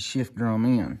can get the shift drum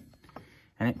in.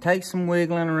 And it takes some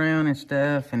wiggling around and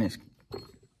stuff, and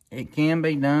it can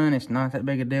be done. It's not that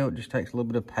big a deal. It just takes a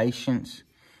little bit of patience.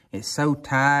 It's so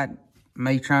tight.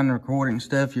 Me trying to record it and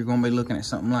stuff, you're going to be looking at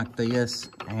something like this,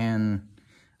 and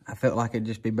I felt like it'd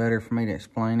just be better for me to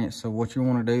explain it. So what you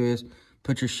want to do is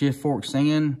put your shift forks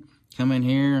in, come in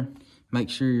here, make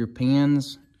sure your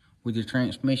pins with your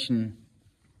transmission,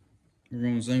 we're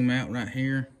going to zoom out right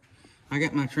here. I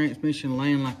got my transmission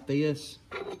laying like this.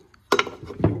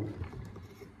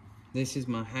 This is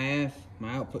my half.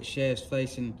 My output shaft's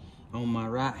facing on my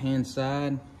right hand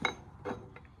side.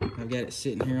 I've got it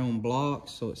sitting here on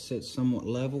blocks so it sits somewhat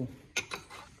level.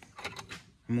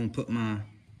 I'm going to put my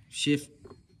shift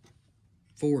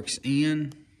forks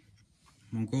in.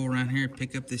 I'm going to go around here,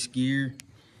 pick up this gear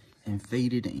and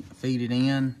feed it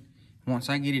in. Once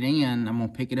I get it in, I'm going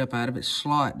to pick it up out of its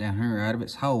slot down here, out of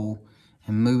its hole,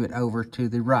 and move it over to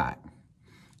the right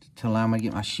to allow me to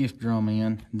get my shift drum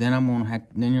in. Then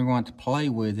you're going to play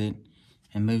with it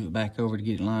and move it back over to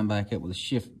get it lined back up with a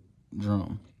shift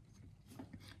drum.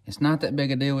 It's not that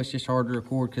big a deal. It's just hard to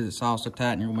record because it's all so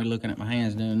tight, and you're going to be looking at my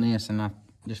hands doing this, and I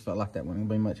just felt like that wasn't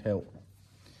going to be much help.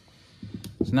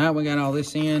 So now we got all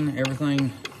this in.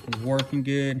 Everything is working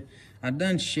good. I've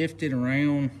done shifted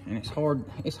around, and it's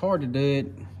hard to do it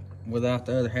without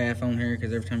the other half on here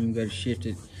because every time you go to shift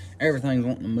it, everything's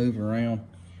wanting to move around.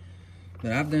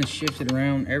 But I've done shifted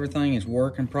around. Everything is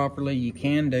working properly. You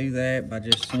can do that by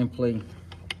just simply,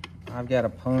 I've got a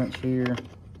punch here.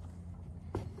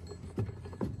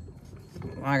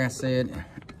 like I said,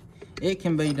 it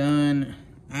can be done.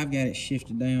 I've got it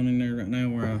shifted down in there right now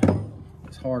where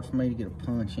it's hard for me to get a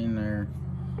punch in there.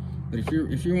 But if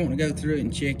you're wanting to go through it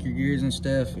and check your gears and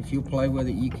stuff, if you play with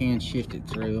it, you can shift it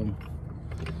through them.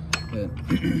 But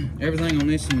everything on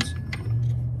this one's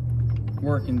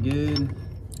working good.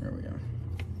 There we go.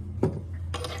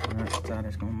 Alright, side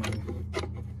is gonna move.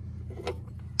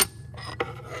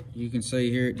 You can see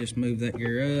here it just moved that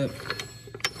gear up.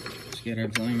 Just got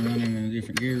everything running in a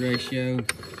different gear ratio.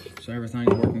 So everything's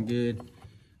working good.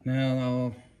 Now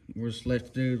all we're just left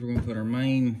to do is we're gonna put our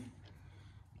main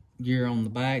gear on the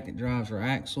back that drives our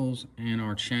axles and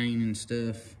our chain and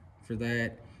stuff for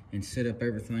that, and set up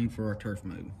everything for our turf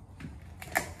mode.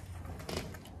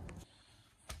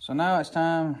 So now it's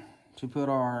time to put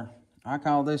I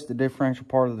call this the differential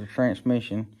part of the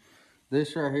transmission.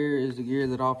 This right here is the gear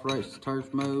that operates the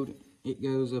turf mode. It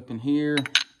goes up in here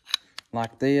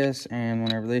like this, and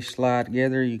whenever they slide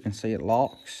together, you can see it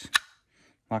locks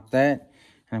like that.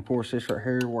 And of course, this right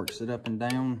here works it up and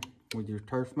down with your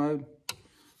turf mode.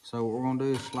 So what we're gonna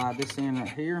do is slide this in right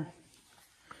here.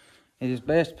 It is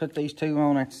best to put these two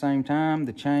on at the same time,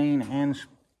 the chain and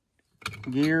the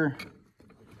gear.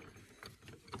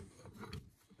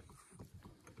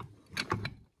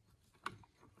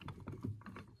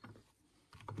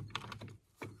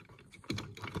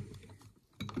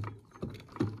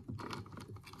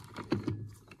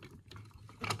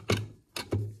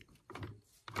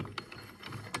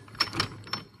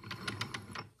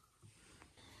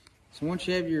 So once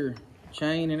you have your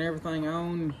chain and everything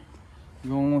on,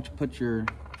 you're going to want to put your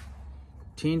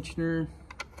tensioner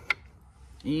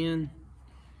in,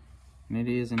 and it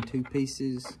is in 2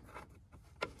 pieces.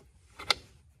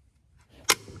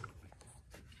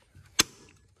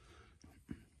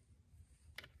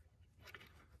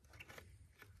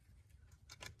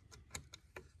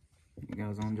 It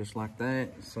goes on just like that.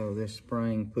 So this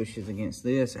spring pushes against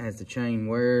this as the chain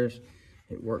wears.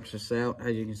 It works us out.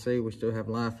 As you can see, we still have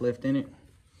life left in it.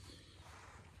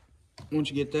 Once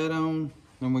you get that on,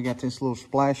 then we got this little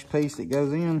splash piece that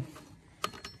goes in.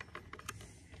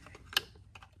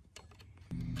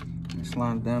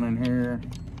 Slide it down in here.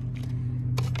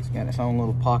 It's got its own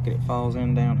little pocket it falls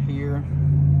in down here.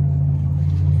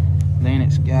 Then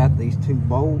it's got these 2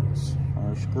 bolts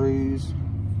or screws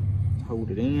to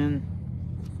hold it in.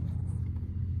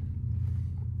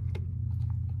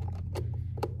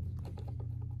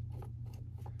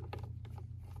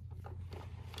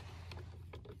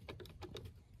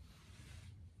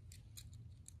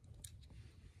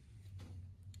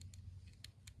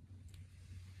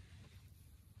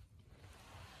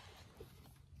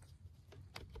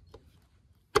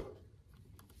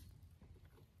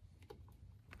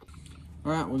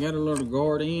 All right, we got a little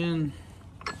guard in.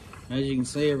 As you can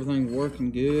see, everything's working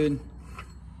good.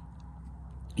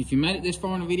 If you made it this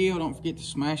far in the video, don't forget to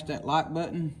smash that like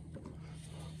button.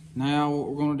 Now what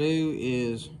we're gonna do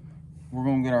is we're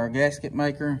gonna get our gasket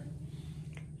maker,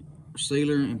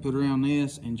 sealer, and put around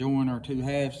this and join our 2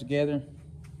 halves together.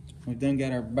 We've done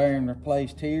got our bearing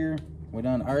replaced here. We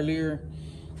done earlier.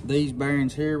 These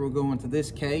bearings here will go into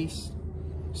this case.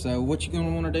 So what you're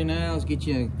gonna wanna do now is get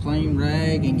you a clean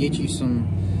rag and get you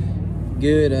some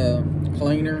good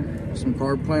cleaner, some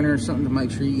carb cleaner or something to make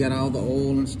sure you got all the oil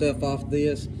and stuff off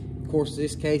this. Of course,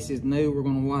 this case is new. We're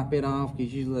gonna wipe it off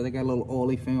because usually they got a little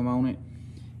oily film on it,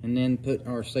 and then put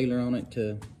our sealer on it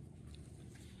to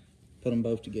put them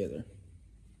both together.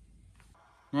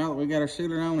 Now that we got our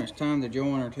sealer on, it's time to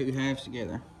join our 2 halves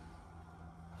together.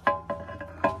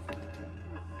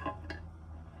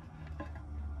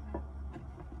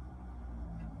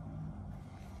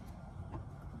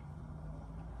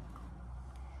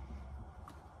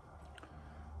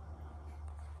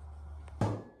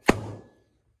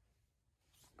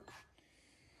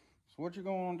 So what you're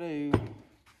going to do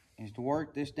is to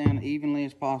work this down evenly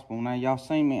as possible. Now y'all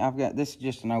seen me, this is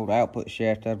just an old output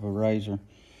shaft out of a razor.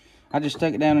 I just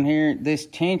stuck it down in here. This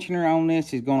tensioner on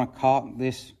this is going to cock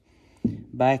this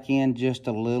back in just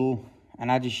a little,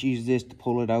 and I just use this to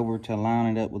pull it over to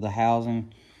line it up with the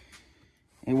housing.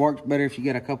 It works better if you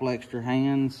get a couple extra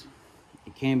hands.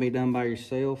 It can be done by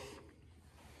yourself,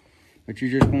 but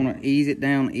you're just going to ease it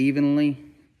down evenly,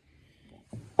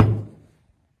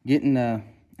 getting the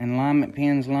alignment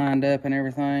pins lined up and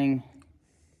everything,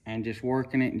 and just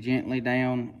working it gently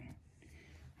down.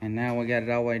 And now we got it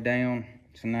all the way down.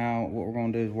 So now what we're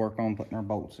going to do is work on putting our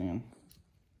bolts in.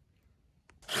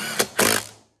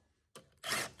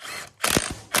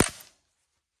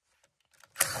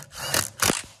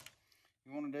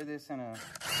 You want to do this in a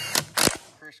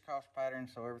crisscross pattern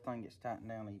so everything gets tightened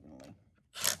down evenly.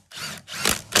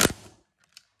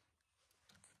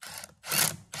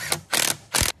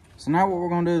 So now what we're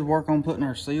gonna do is work on putting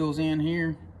our seals in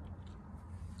here.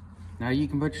 Now you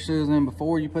can put your seals in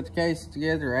before you put the case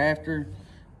together or after.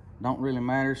 Don't really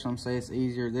matter. Some say it's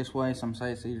easier this way, some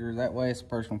say it's easier that way. It's a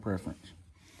personal preference.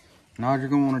 And all you're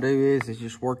gonna wanna do is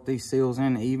just work these seals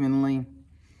in evenly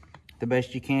the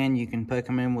best you can. You can put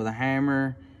them in with a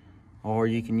hammer, or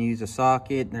you can use a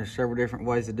socket. There's several different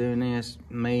ways of doing this.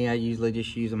 Me, I usually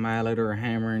just use a mallet or a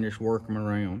hammer and just work them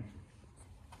around.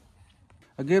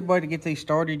 A good way to get these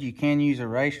started, you can use a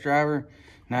race driver.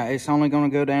 Now it's only gonna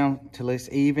go down till it's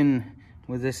even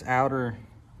with this outer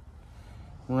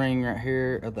ring right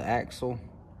here of the axle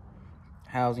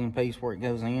housing piece where it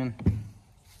goes in.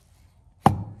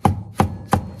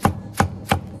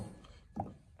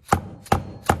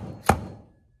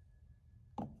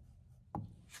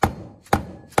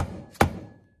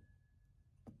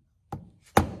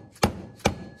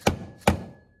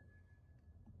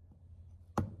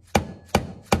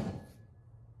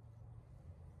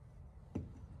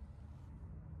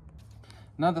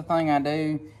 Another thing I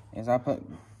do is I put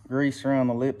grease around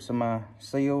the lips of my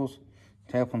seals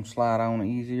to help them slide on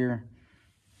easier.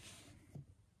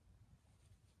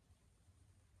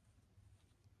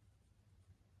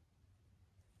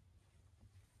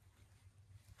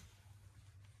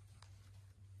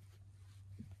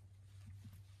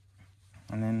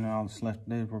 And then all that's left to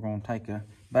do is we're going to take a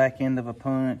back end of a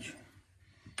punch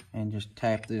and just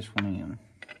tap this one in.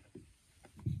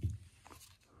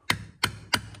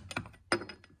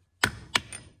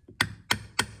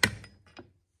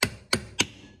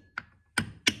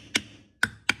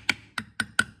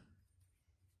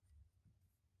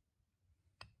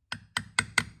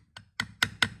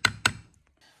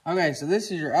 Okay, so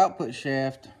this is your output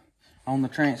shaft on the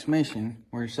transmission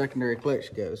where your secondary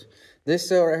clutch goes. This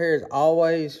seal right here has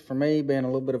always, for me, been a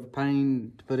little bit of a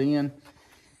pain to put in.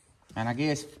 And I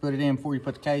guess if you put it in before you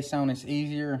put the case on, it's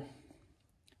easier.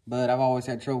 But I've always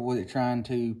had trouble with it trying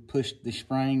to push the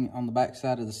spring on the back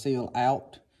side of the seal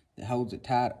out that holds it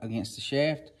tight against the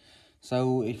shaft.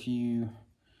 So if you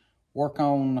work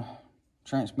on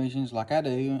transmissions like I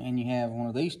do and you have one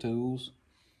of these tools,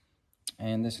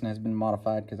 and this one has been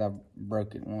modified because I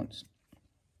broke it once,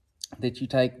 that you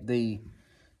take the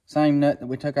same nut that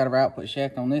we took out of our output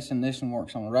shaft on this, and this one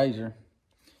works on a razor.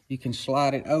 You can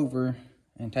slide it over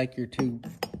and take your two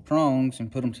prongs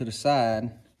and put them to the side.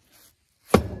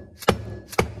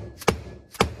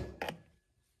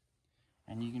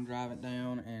 And you can drive it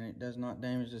down and it does not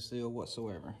damage the seal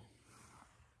whatsoever.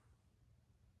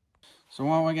 So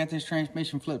while we got this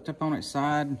transmission flipped up on its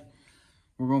side,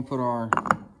 we're going to put our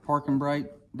parking brake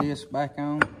disc back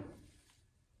on.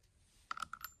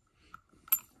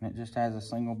 And it just has a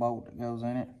single bolt that goes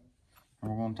in it.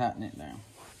 And we're going to tighten it down.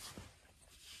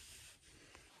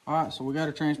 Alright, so we got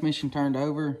our transmission turned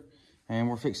over. And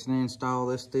we're fixing to install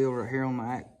this steel right here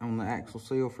on the axle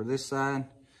seal for this side.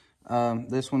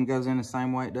 This one goes in the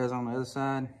same way it does on the other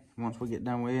side. Once we get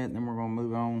done with it, then we're going to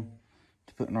move on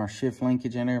to putting our shift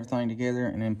linkage and everything together,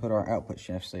 and then put our output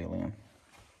shaft seal in.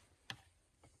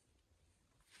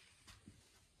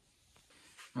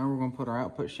 Now we're going to put our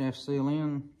output shaft seal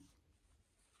in.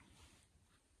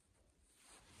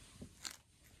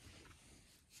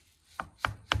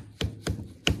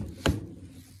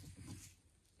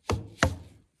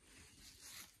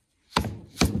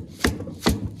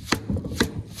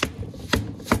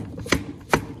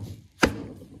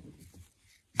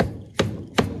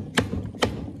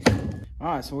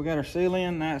 Alright, so we got our seal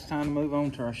in. Now it's time to move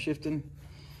on to our shifting.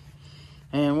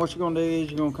 And what you're going to do is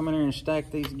you're going to come in here and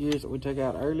stack these gears that we took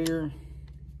out earlier.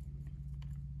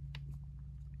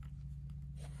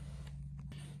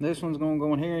 This one's going to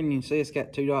go in here, and you can see it's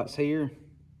got two dots here.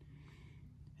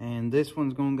 And this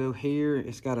one's going to go here.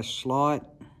 It's got a slot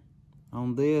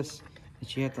on this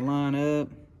that you have to line up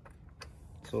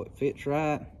so it fits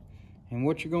right. And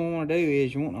what you're going to want to do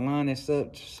is you want to line this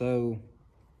up so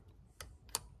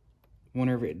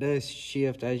whenever it does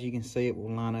shift, as you can see, it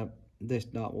will line up. This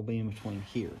dot will be in between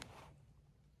here.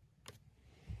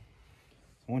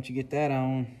 So once you get that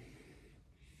on,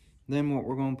 then what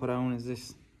we're going to put on is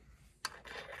this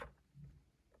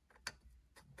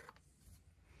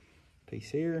piece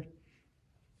here.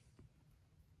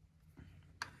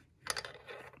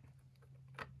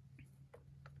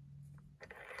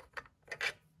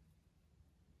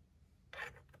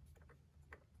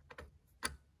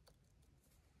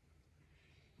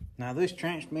 Now this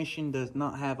transmission does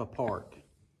not have a park,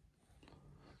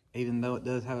 even though it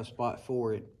does have a spot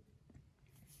for it.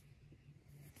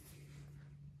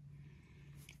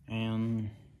 And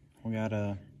we got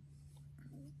a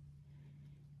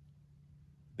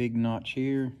big notch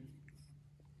here.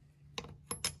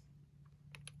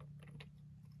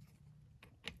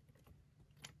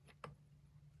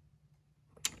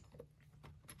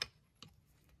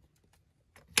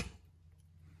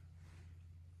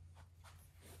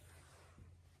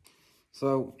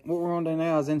 So what we're gonna do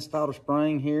now is install the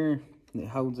spring here that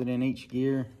holds it in each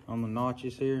gear on the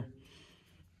notches here.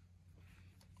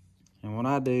 And what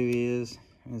I do is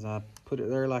I put it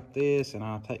there like this, and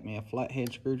I'll take me a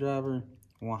flathead screwdriver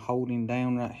while holding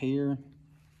down right here.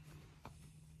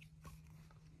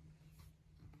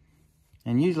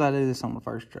 And usually I do this on the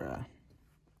first try.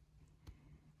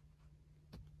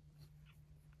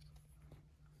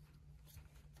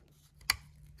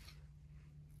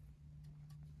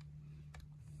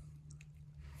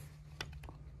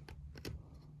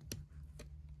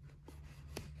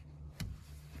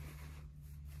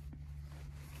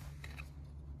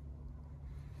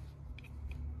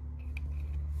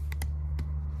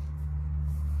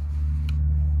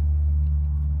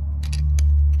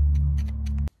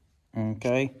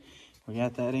 Okay, we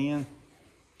got that in.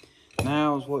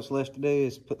 Now what's left to do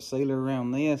is put sealer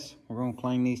around this. We're going to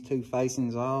clean these two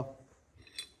facings off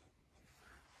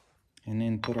and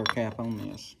then put our cap on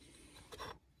this.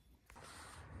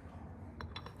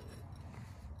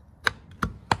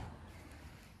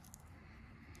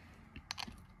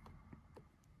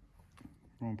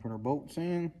 We're going to put our bolts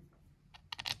in.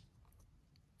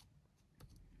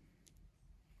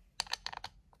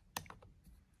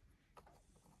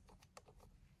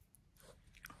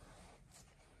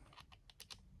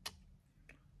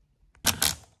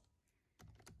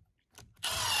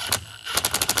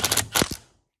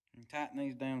 Tighten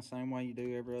these down the same way you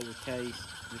do every other case,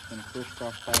 just in a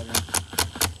crisscross pattern.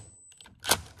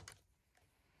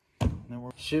 Then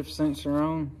we'll shift sensor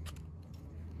on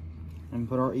and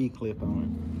put our E-clip on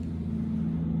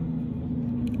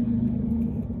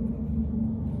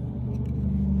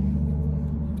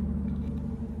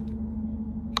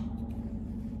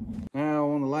it. Now,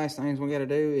 one of the last things we got to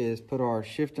do is put our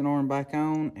shifting arm back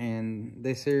on, and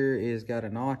this here is got a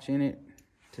notch in it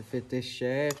to fit this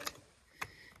shaft.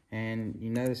 And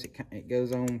you notice it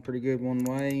goes on pretty good one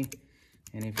way,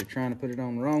 and if you're trying to put it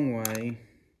on the wrong way,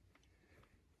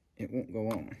 it won't go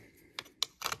on.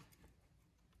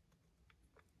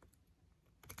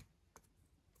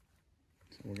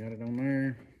 So we got it on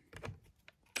there.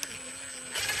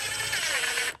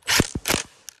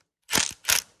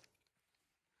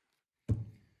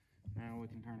 Now we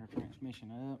can turn our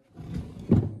transmission up.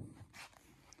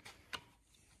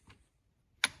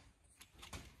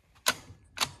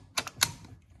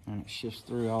 And it shifts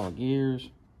through all the gears.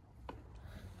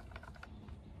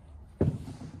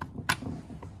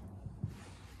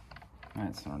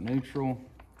 That's our neutral.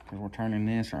 Because we're turning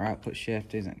this, our output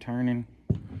shaft isn't turning.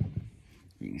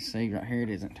 You can see right here it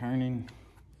isn't turning.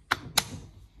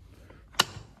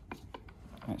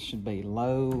 That should be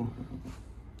low.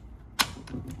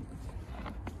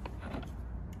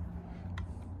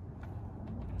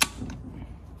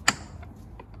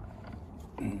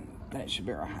 That should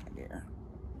be our high gear.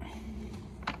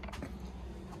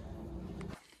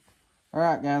 All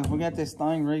right, guys, we got this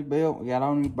thing rebuilt. We got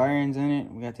all new bearings in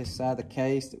it. We got this side of the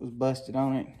case that was busted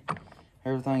on it.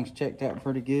 Everything's checked out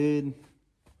pretty good.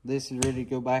 This is ready to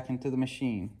go back into the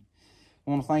machine.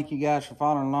 I want to thank you guys for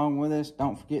following along with us.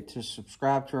 Don't forget to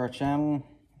subscribe to our channel.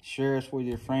 Share us with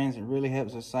your friends. It really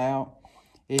helps us out.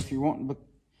 If you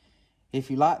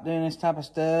like doing this type of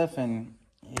stuff, and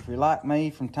if you're like me,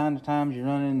 from time to time you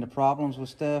run into problems with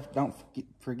stuff, don't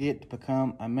forget to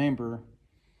become a member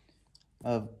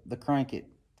of the Crank It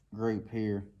group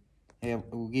here. It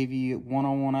will give you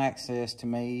one-on-one access to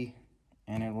me,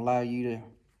 and it will allow you to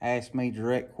ask me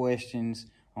direct questions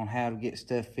on how to get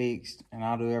stuff fixed, and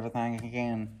I'll do everything I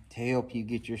can to help you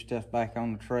get your stuff back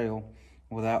on the trail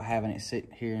without having it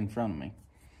sit here in front of me.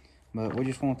 But we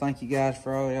just want to thank you guys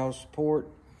for all y'all's support,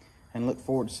 and look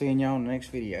forward to seeing y'all in the next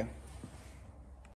video.